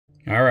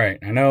All right,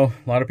 I know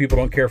a lot of people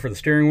don't care for the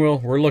steering wheel.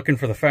 We're looking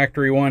for the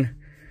factory one.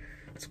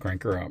 Let's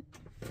crank her up.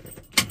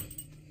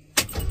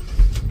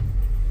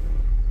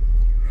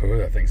 Oh,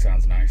 that thing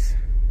sounds nice.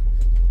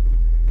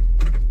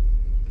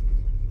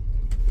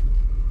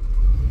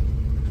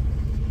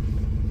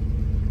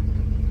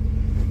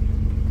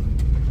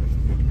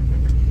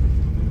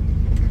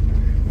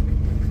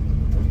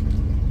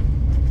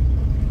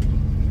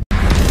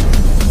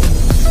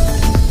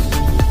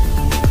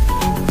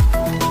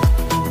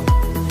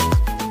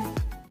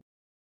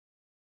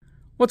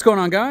 What's going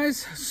on,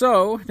 guys?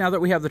 So now that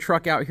we have the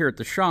truck out here at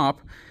the shop,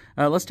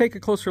 let's take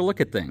a closer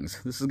look at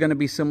things. This is going to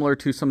be similar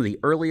to some of the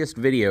earliest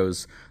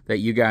videos that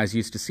you guys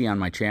used to see on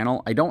my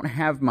channel. I don't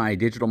have my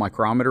digital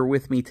micrometer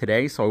with me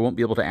today, so I won't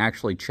be able to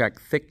actually check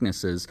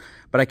thicknesses,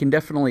 but I can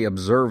definitely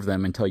observe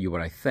them and tell you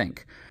what I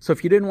think. So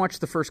if you didn't watch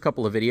the first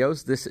couple of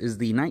videos, this is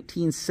the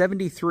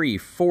 1973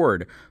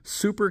 Ford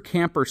Super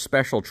Camper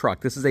Special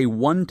truck. This is a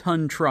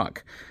 1-ton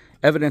truck.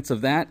 Evidence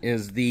of that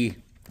is the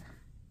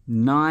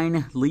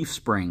 9 leaf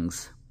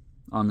springs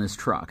on this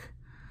truck.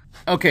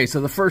 Okay, so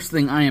the first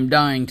thing I am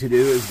dying to do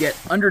is get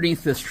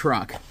underneath this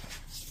truck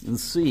and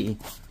see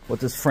what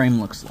this frame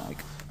looks like.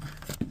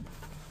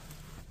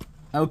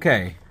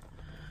 Okay,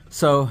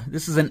 so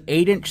this is an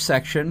 8-inch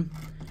section.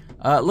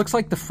 It looks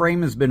like the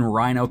frame has been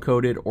rhino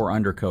coated or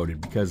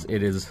undercoated because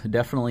it is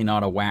definitely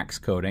not a wax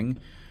coating.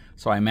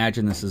 So I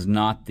imagine this is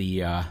not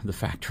the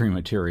factory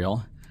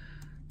material.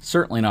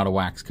 Certainly not a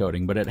wax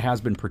coating, but it has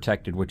been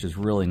protected, which is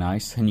really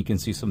nice. And you can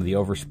see some of the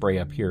overspray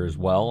up here as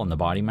well on the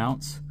body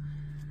mounts.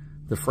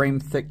 The frame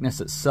thickness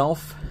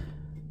itself,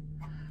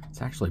 it's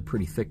actually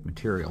pretty thick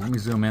material. Let me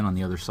zoom in on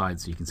the other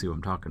side so you can see what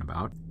I'm talking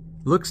about.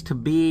 Looks to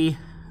be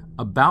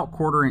about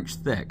 1/4 inch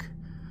thick.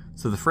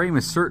 So the frame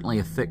is certainly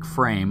a thick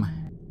frame.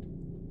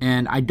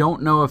 And I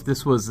don't know if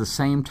this was the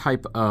same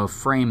type of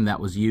frame that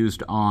was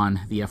used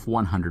on the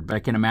F100, but I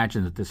can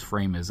imagine that this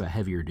frame is a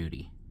heavier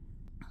duty.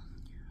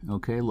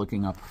 Okay,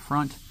 looking up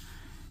front,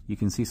 you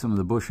can see some of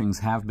the bushings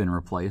have been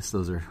replaced.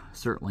 Those are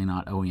certainly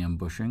not OEM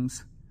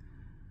bushings.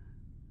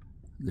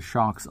 The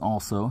shocks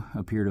also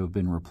appear to have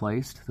been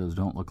replaced. Those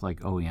don't look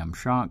like OEM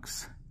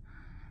shocks,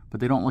 but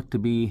they don't look to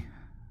be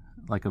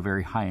like a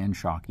very high-end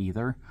shock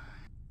either.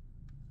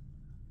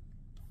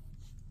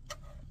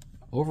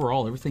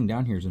 Overall, everything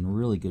down here is in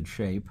really good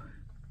shape.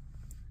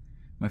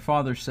 My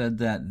father said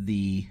that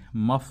the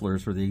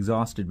mufflers or the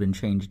exhaust had been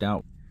changed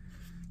out,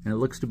 and it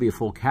looks to be a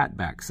full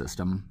catback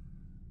system.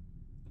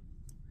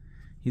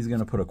 He's going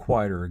to put a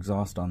quieter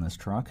exhaust on this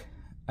truck.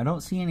 I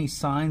don't see any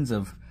signs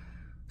of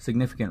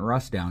significant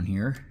rust down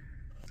here.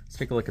 Let's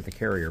take a look at the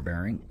carrier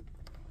bearing.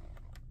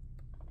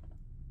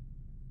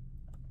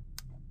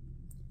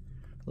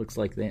 Looks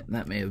like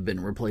that may have been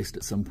replaced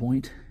at some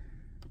point.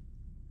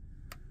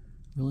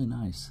 Really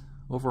nice.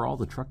 Overall,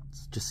 the truck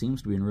just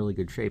seems to be in really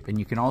good shape. And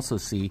you can also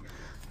see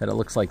that it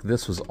looks like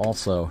this was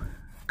also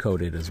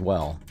coated as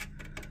well.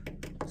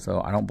 So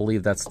I don't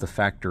believe that's the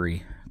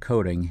factory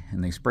coating,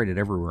 and they sprayed it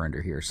everywhere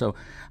under here. So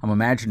I'm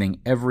imagining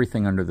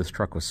everything under this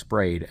truck was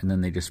sprayed, and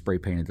then they just spray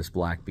painted this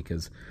black,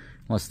 because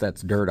unless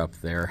that's dirt up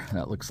there,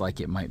 that looks like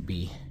it might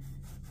be.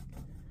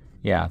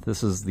 Yeah,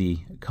 this is the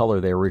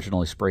color they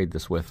originally sprayed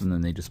this with, and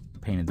then they just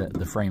painted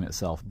the frame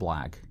itself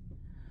black.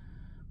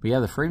 But yeah,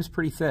 the frame's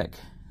pretty thick.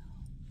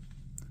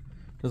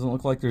 Doesn't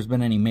look like there's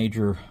been any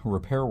major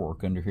repair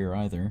work under here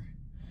either.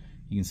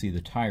 You can see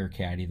the tire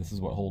caddy. This is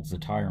what holds the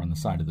tire on the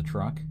side of the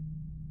truck.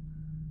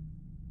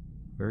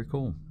 Very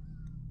cool.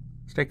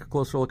 Let's take a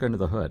closer look under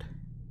the hood.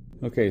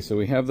 Okay, so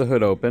we have the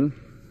hood open.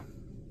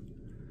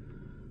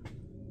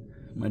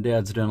 My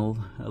dad's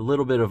done a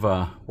little bit of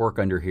work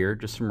under here,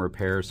 just some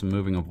repairs, some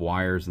moving of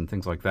wires and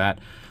things like that.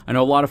 I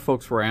know a lot of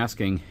folks were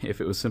asking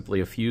if it was simply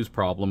a fuse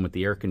problem with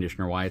the air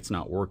conditioner, why it's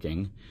not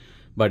working.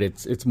 But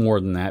it's more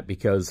than that,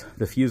 because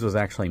the fuse was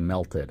actually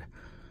melted.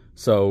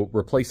 So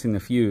replacing the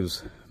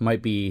fuse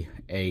might be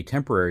a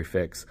temporary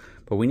fix,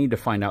 but we need to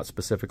find out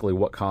specifically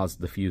what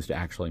caused the fuse to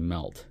actually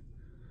melt.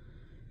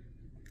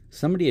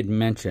 Somebody had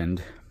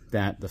mentioned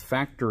that the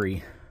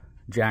factory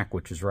jack,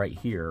 which is right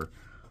here,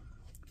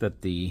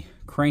 that the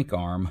crank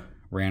arm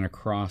ran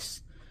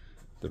across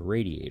the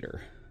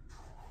radiator.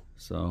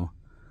 So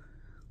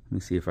let me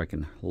see if I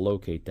can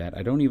locate that.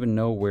 I don't even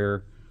know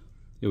where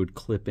it would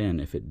clip in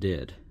if it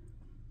did.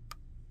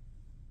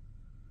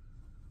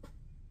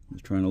 I'm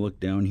just trying to look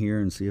down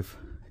here and see if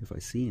I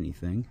see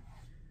anything.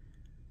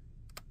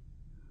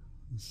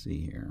 Let's see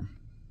here.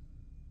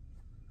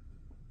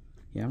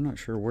 Yeah, I'm not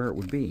sure where it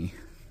would be.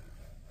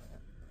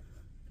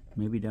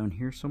 Maybe down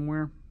here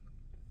somewhere?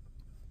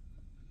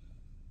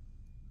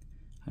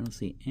 I don't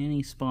see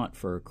any spot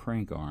for a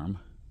crank arm,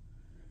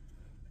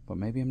 but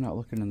maybe I'm not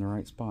looking in the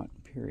right spot,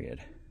 period.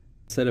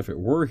 Said if it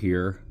were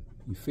here,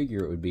 you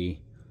figure it would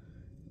be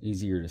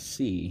easier to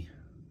see,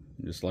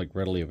 just like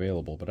readily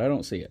available, but I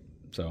don't see it.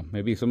 So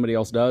maybe somebody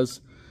else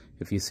does.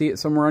 If you see it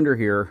somewhere under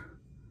here,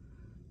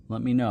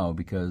 let me know,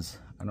 because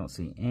I don't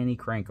see any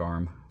crank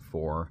arm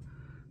for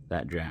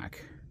that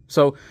jack.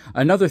 So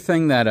another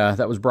thing that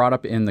that was brought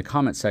up in the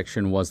comment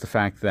section was the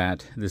fact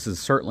that this is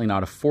certainly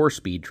not a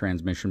 4-speed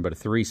transmission, but a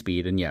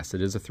 3-speed. And yes,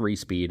 it is a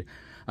 3-speed.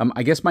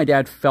 I guess my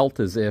dad felt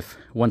as if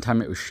one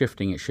time it was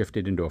shifting, it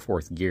shifted into a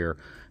 4th gear,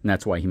 and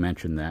that's why he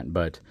mentioned that.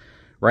 But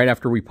right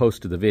after we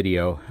posted the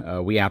video,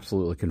 we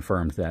absolutely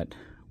confirmed that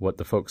what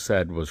the folks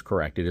said was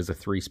correct. It is a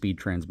 3-speed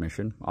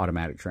transmission,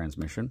 automatic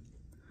transmission.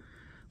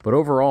 But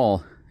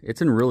overall,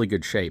 it's in really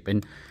good shape.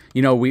 And,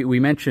 you know, we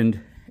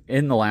mentioned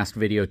in the last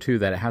video, too,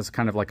 that it has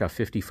kind of like a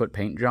 50-foot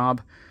paint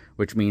job,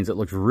 which means it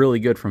looks really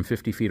good from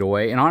 50 feet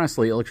away. And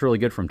honestly, it looks really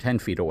good from 10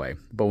 feet away.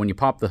 But when you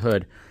pop the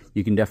hood,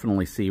 you can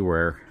definitely see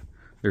where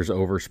there's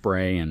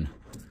overspray, and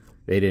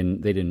they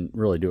didn't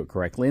really do it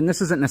correctly. And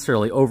this isn't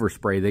necessarily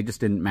overspray. They just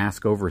didn't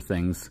mask over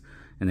things,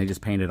 and they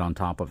just painted on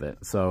top of it.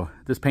 So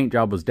this paint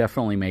job was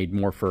definitely made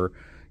more for,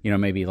 you know,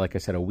 maybe, like I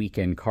said, a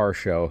weekend car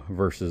show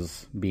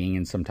versus being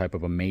in some type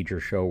of a major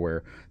show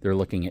where they're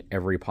looking at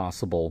every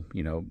possible,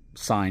 you know,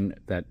 sign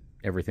that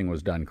everything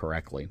was done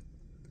correctly.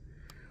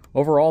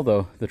 Overall,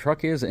 though, the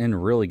truck is in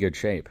really good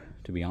shape,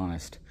 to be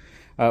honest.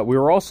 We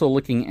were also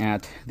looking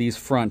at these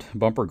front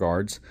bumper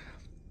guards.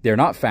 They're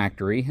not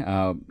factory.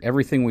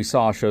 Everything we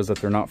saw shows that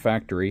they're not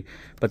factory,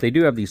 but they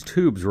do have these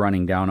tubes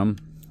running down them,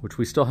 which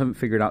we still haven't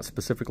figured out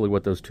specifically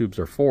what those tubes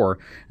are for,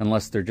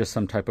 unless they're just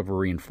some type of a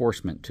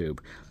reinforcement tube,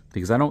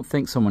 because I don't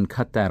think someone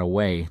cut that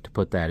away to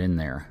put that in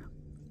there.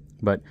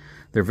 But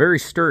they're very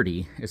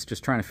sturdy. It's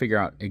just trying to figure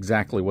out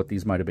exactly what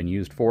these might have been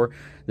used for.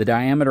 The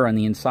diameter on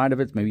the inside of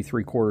it's maybe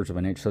 3/4 of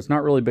an inch, so it's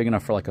not really big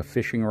enough for like a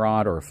fishing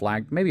rod or a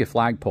flag, maybe a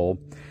flagpole.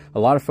 A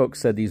lot of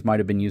folks said these might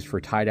have been used for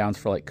tie downs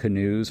for like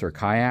canoes or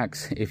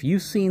kayaks. If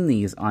you've seen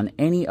these on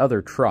any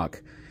other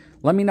truck,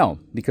 let me know,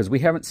 because we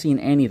haven't seen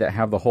any that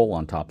have the hole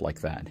on top like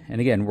that. And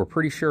again, we're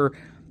pretty sure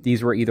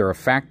these were either a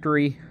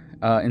factory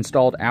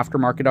installed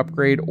aftermarket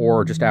upgrade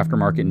or just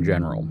aftermarket in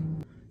general.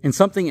 And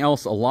something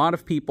else a lot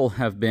of people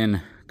have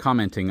been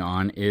commenting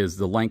on is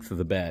the length of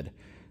the bed.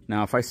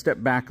 Now, if I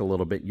step back a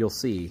little bit, you'll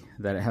see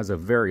that it has a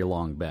very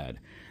long bed.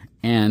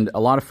 And a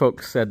lot of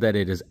folks said that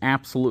it is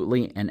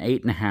absolutely an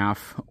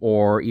 8.5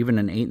 or even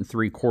an 8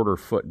 3/4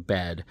 foot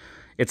bed.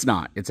 It's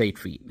not. It's 8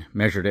 feet.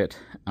 Measured it,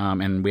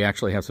 and we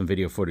actually have some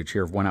video footage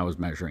here of when I was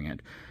measuring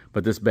it.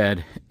 But this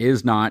bed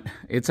is not,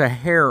 it's a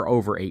hair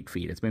over 8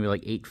 feet. It's maybe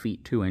like 8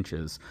 feet 2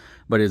 inches,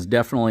 but it's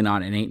definitely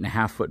not an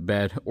 8.5 foot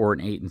bed or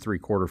an 8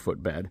 3/4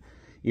 foot bed,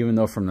 even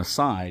though from the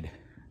side,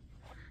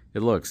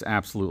 it looks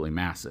absolutely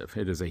massive.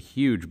 It is a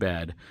huge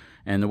bed,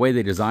 and the way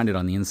they designed it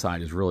on the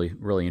inside is really,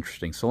 really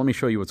interesting. So let me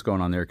show you what's going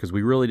on there, because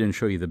we really didn't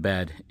show you the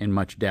bed in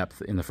much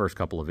depth in the first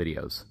couple of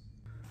videos.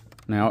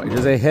 Now, it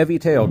is a heavy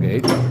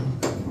tailgate,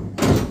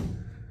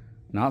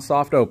 not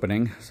soft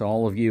opening, so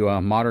all of you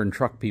modern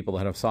truck people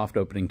that have soft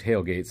opening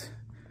tailgates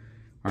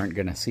aren't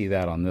going to see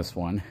that on this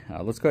one.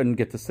 Let's go ahead and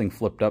get this thing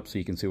flipped up so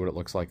you can see what it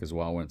looks like as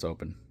well when it's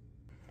open.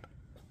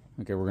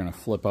 Okay, we're going to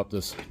flip up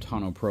this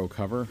Tonneau Pro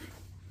cover.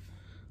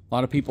 A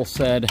lot of people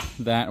said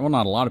that, well,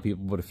 not a lot of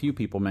people, but a few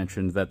people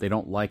mentioned that they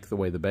don't like the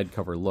way the bed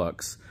cover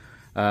looks.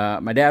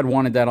 My dad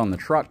wanted that on the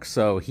truck,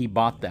 so he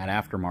bought that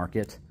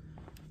aftermarket.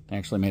 They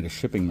actually made a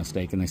shipping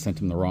mistake, and they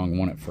sent him the wrong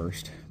one at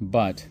first.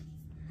 But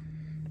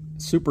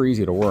super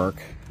easy to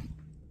work,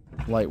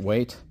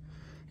 lightweight,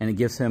 and it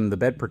gives him the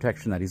bed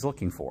protection that he's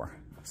looking for.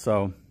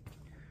 So,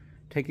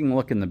 taking a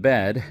look in the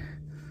bed,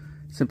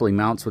 simply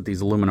mounts with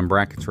these aluminum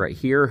brackets right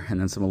here, and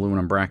then some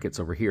aluminum brackets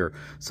over here.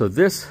 So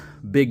this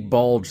big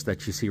bulge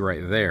that you see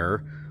right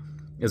there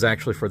is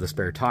actually for the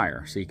spare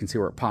tire. So you can see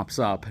where it pops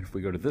up. If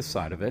we go to this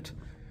side of it,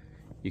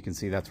 you can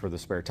see that's where the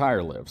spare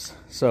tire lives.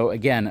 So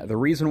again, the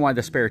reason why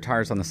the spare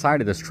tire's on the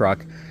side of this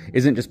truck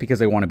isn't just because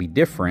they want to be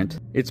different.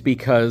 It's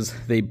because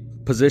they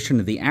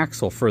positioned the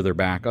axle further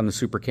back on the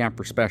Super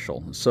Camper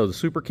Special. So the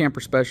Super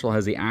Camper Special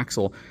has the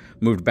axle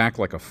moved back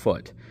like a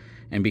foot.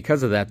 And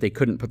because of that, they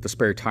couldn't put the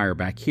spare tire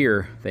back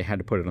here. They had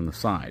to put it on the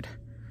side.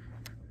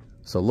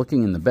 So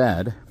looking in the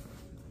bed,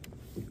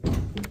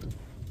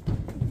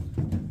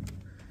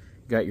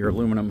 got your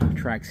aluminum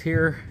tracks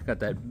here,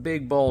 got that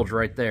big bulge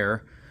right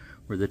there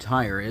where the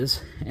tire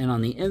is. And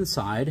on the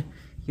inside,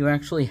 you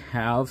actually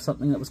have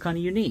something that was kind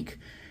of unique.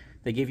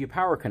 They gave you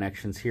power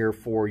connections here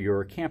for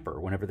your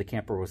camper whenever the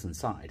camper was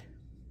inside.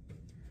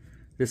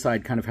 This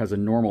side kind of has a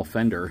normal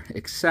fender,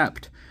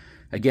 except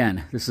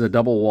again, this is a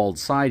double-walled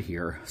side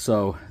here,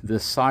 so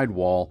this side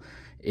wall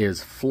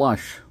is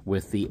flush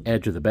with the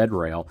edge of the bed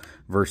rail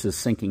versus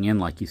sinking in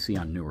like you see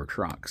on newer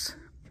trucks.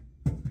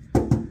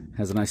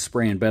 Has a nice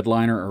spray and bed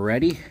liner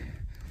already,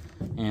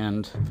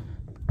 and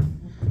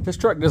this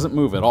truck doesn't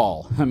move at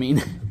all. I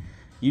mean,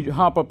 you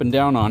hop up and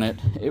down on it,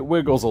 it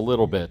wiggles a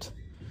little bit,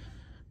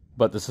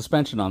 but the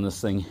suspension on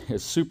this thing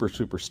is super,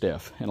 super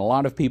stiff. And a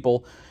lot of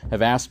people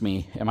have asked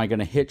me, am I going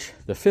to hitch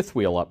the fifth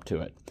wheel up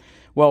to it?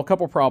 Well, a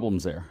couple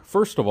problems there.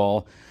 First of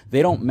all,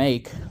 they don't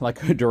make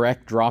like a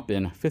direct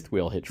drop-in fifth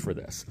wheel hitch for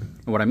this.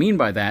 And what I mean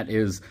by that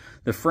is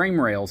the frame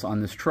rails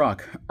on this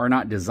truck are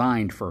not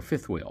designed for a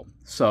fifth wheel.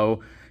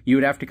 So you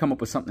would have to come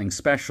up with something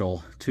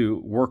special to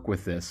work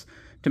with this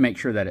to make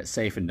sure that it's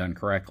safe and done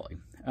correctly.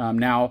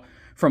 Now,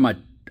 from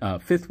a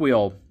fifth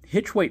wheel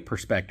hitch weight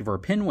perspective or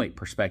pin weight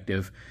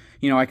perspective,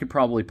 you know, I could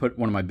probably put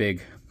one of my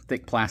big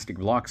thick plastic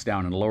blocks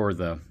down and lower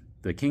the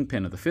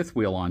kingpin of the fifth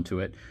wheel onto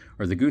it,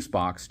 or the goose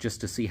box,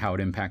 just to see how it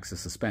impacts the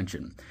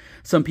suspension.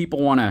 Some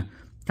people want to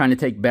kind of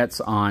take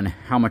bets on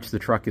how much the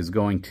truck is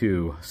going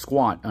to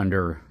squat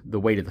under the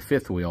weight of the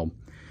fifth wheel.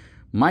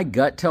 My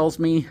gut tells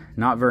me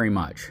not very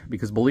much,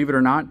 because believe it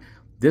or not,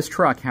 this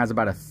truck has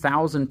about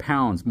 1,000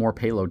 pounds more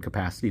payload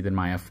capacity than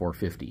my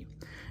F450.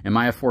 And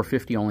my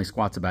F450 only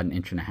squats about 1.5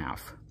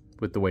 inches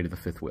with the weight of the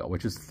fifth wheel,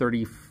 which is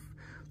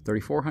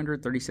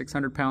 3,400,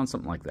 3,600 pounds,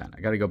 something like that. I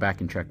got to go back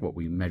and check what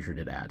we measured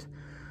it at.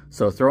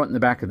 So throw it in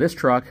the back of this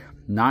truck,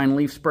 9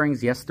 leaf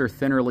springs. Yes, they're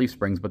thinner leaf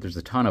springs, but there's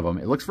a ton of them.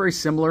 It looks very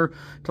similar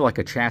to like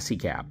a chassis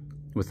cap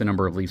with the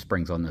number of leaf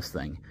springs on this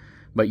thing.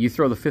 But you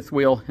throw the fifth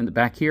wheel in the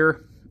back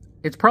here,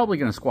 it's probably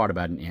going to squat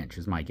about 1 inch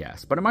is my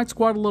guess. But it might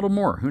squat a little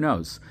more, who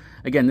knows?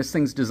 Again, this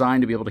thing's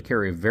designed to be able to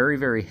carry a very,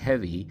 very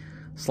heavy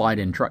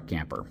slide-in truck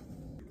camper.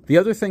 The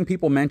other thing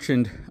people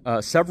mentioned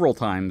several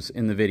times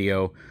in the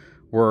video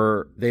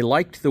were they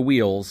liked the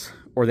wheels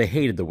or they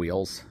hated the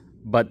wheels,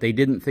 but they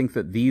didn't think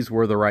that these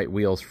were the right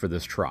wheels for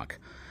this truck.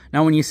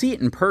 Now, when you see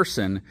it in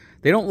person,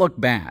 they don't look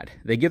bad.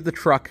 They give the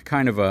truck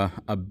kind of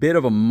a bit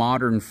of a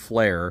modern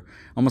flair,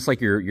 almost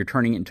like you're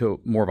turning it into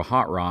more of a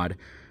hot rod,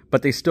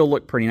 but they still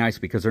look pretty nice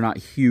because they're not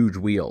huge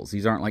wheels.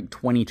 These aren't like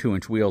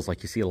 22-inch wheels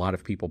like you see a lot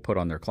of people put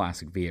on their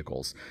classic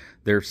vehicles.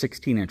 They're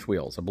 16-inch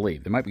wheels, I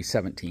believe. They might be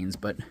 17s,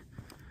 but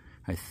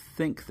I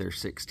think they're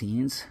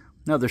 16s.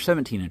 No, they're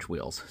 17-inch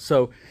wheels.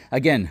 So,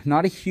 again,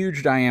 not a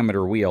huge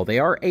diameter wheel. They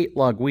are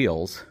 8-lug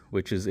wheels,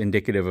 which is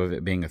indicative of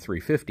it being a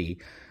 350.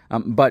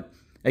 But,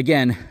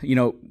 again, you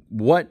know,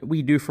 what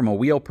we do from a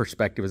wheel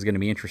perspective is going to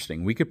be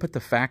interesting. We could put the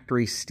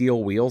factory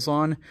steel wheels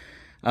on.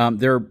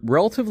 They're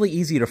relatively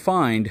easy to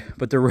find,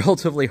 but they're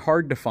relatively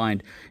hard to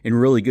find in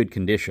really good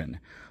condition.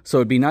 So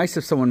it'd be nice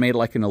if someone made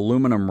like an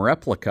aluminum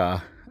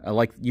replica,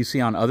 like you see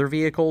on other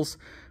vehicles,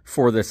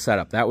 for this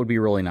setup. That would be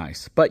really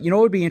nice. But you know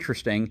what would be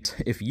interesting?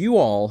 If you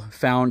all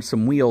found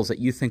some wheels that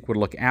you think would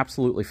look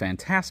absolutely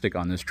fantastic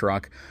on this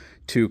truck,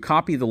 to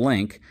copy the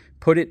link,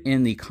 put it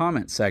in the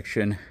comment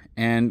section,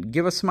 and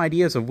give us some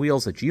ideas of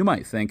wheels that you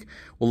might think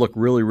will look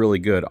really, really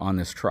good on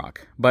this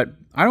truck. But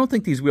I don't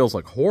think these wheels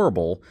look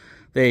horrible.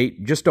 They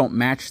just don't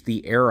match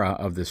the era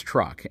of this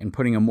truck, and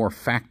putting a more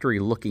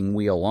factory-looking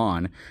wheel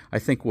on, I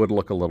think would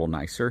look a little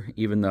nicer,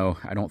 even though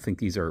I don't think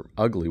these are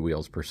ugly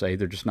wheels per se.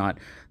 They're just not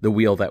the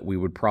wheel that we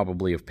would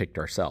probably have picked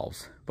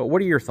ourselves. But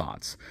what are your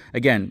thoughts?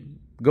 Again,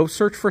 go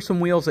search for some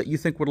wheels that you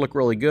think would look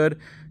really good,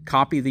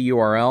 copy the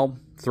URL,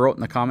 throw it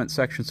in the comment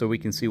section so we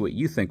can see what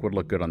you think would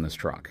look good on this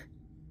truck.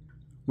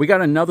 We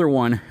got another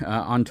one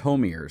on tow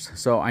mirrors.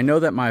 So I know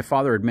that my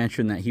father had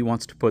mentioned that he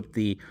wants to put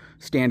the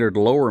standard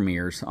lower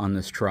mirrors on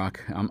this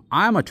truck.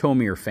 I'm a tow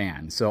mirror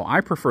fan, so I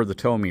prefer the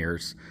tow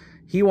mirrors.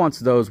 He wants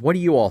those. What do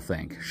you all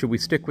think? Should we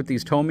stick with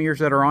these tow mirrors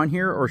that are on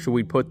here, or should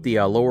we put the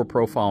lower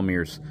profile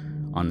mirrors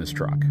on this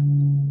truck?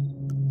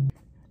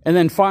 And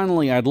then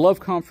finally, I'd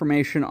love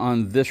confirmation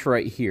on this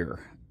right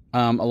here.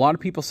 A lot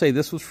of people say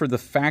this was for the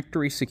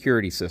factory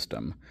security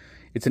system.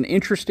 It's an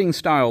interesting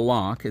style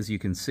lock, as you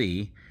can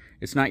see.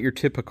 It's not your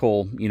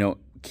typical, you know,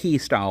 key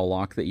style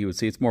lock that you would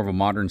see. It's more of a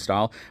modern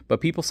style, but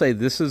people say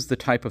this is the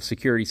type of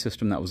security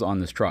system that was on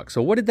this truck.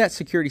 So what did that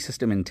security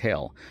system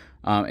entail?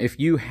 If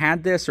you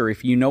had this, or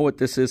if you know what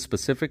this is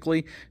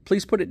specifically,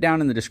 please put it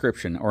down in the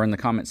description or in the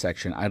comment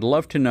section. I'd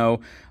love to know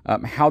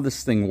how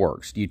this thing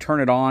works. Do you turn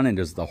it on and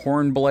does the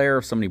horn blare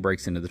if somebody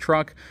breaks into the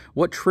truck?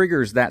 What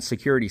triggers that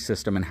security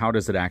system and how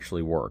does it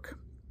actually work?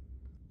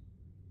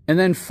 And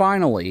then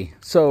finally,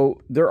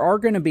 so there are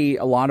going to be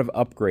a lot of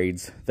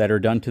upgrades that are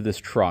done to this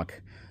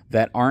truck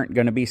that aren't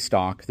going to be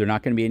stock. They're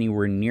not going to be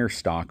anywhere near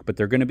stock, but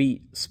they're going to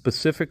be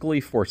specifically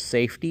for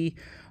safety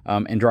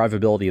and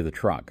drivability of the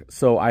truck.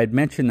 So I had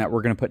mentioned that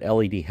we're going to put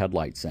LED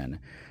headlights in.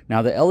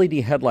 Now, the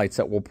LED headlights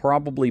that we'll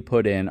probably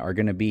put in are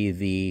going to be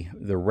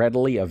the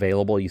readily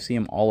available. You see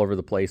them all over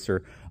the place.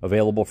 They're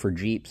available for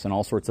Jeeps and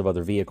all sorts of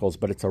other vehicles,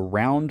 but it's a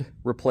round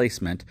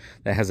replacement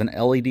that has an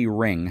LED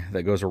ring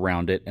that goes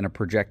around it and a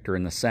projector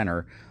in the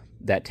center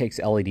that takes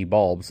LED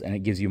bulbs, and it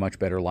gives you much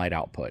better light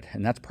output.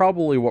 And that's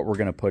probably what we're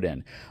going to put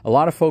in. A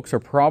lot of folks are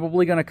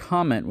probably going to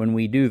comment when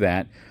we do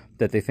that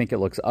they think it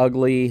looks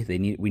ugly,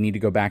 we need to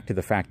go back to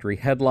the factory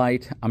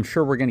headlight. I'm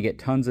sure we're going to get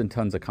tons and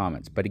tons of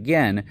comments. But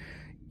again,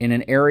 in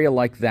an area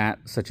like that,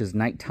 such as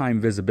nighttime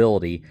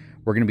visibility,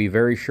 we're going to be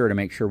very sure to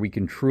make sure we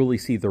can truly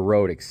see the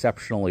road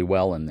exceptionally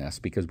well in this,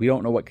 because we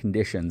don't know what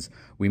conditions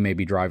we may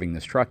be driving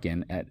this truck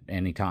in at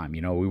any time.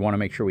 You know, we want to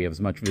make sure we have as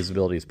much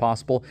visibility as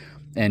possible,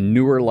 and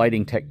newer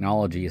lighting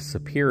technology is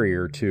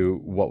superior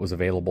to what was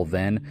available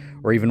then,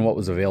 or even what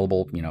was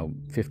available, you know,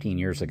 15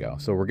 years ago.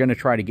 So we're going to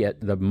try to get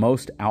the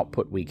most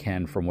output we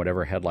can from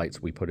whatever headlights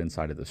we put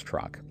inside of this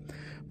truck.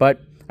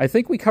 But I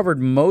think we covered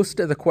most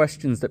of the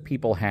questions that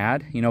people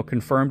had. You know,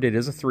 confirmed it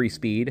is a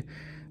 3-speed.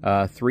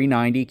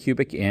 390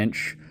 cubic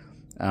inch.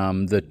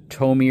 The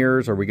tow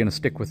mirrors, are we going to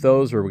stick with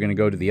those, or are we going to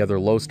go to the other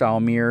low-style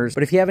mirrors?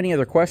 But if you have any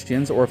other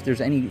questions, or if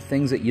there's any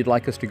things that you'd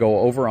like us to go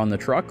over on the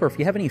truck, or if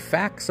you have any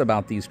facts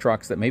about these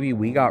trucks that maybe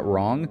we got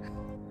wrong,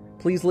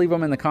 please leave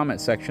them in the comment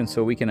section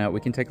so we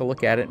can take a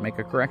look at it and make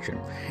a correction.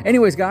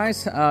 Anyways,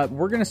 guys,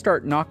 we're going to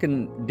start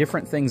knocking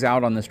different things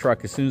out on this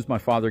truck as soon as my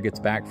father gets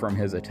back from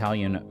his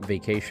Italian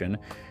vacation.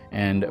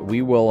 And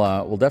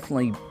we'll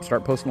definitely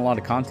start posting a lot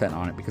of content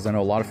on it, because I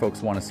know a lot of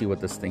folks want to see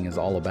what this thing is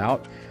all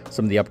about,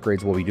 some of the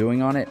upgrades we'll be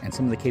doing on it, and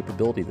some of the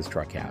capability this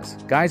truck has.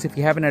 Guys, if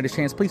you haven't had a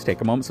chance, please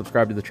take a moment,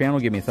 subscribe to the channel,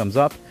 give me a thumbs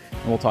up,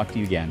 and we'll talk to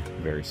you again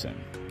very soon.